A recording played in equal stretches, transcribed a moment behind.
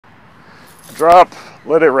drop,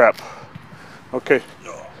 let it wrap. Okay.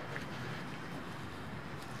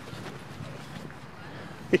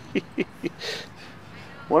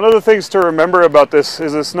 One of the things to remember about this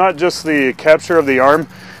is it's not just the capture of the arm,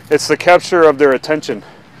 it's the capture of their attention.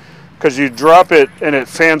 Because you drop it and it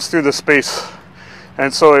fans through the space.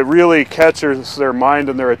 And so it really captures their mind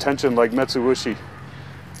and their attention like Metsubushi.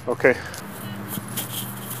 Okay.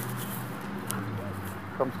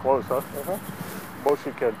 Comes close, huh?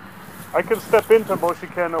 Boshiken. I can step into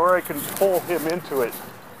Boshiken or I can pull him into it.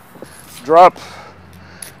 Drop.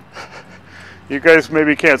 You guys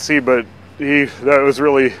maybe can't see, but that was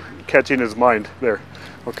really catching his mind there.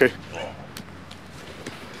 Okay.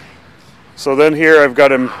 So then here I've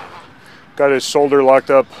got him, got his shoulder locked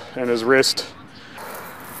up and his wrist.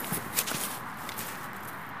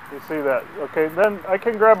 You see that? Okay, then I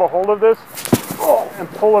can grab a hold of this and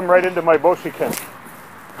pull him right into my Boshiken.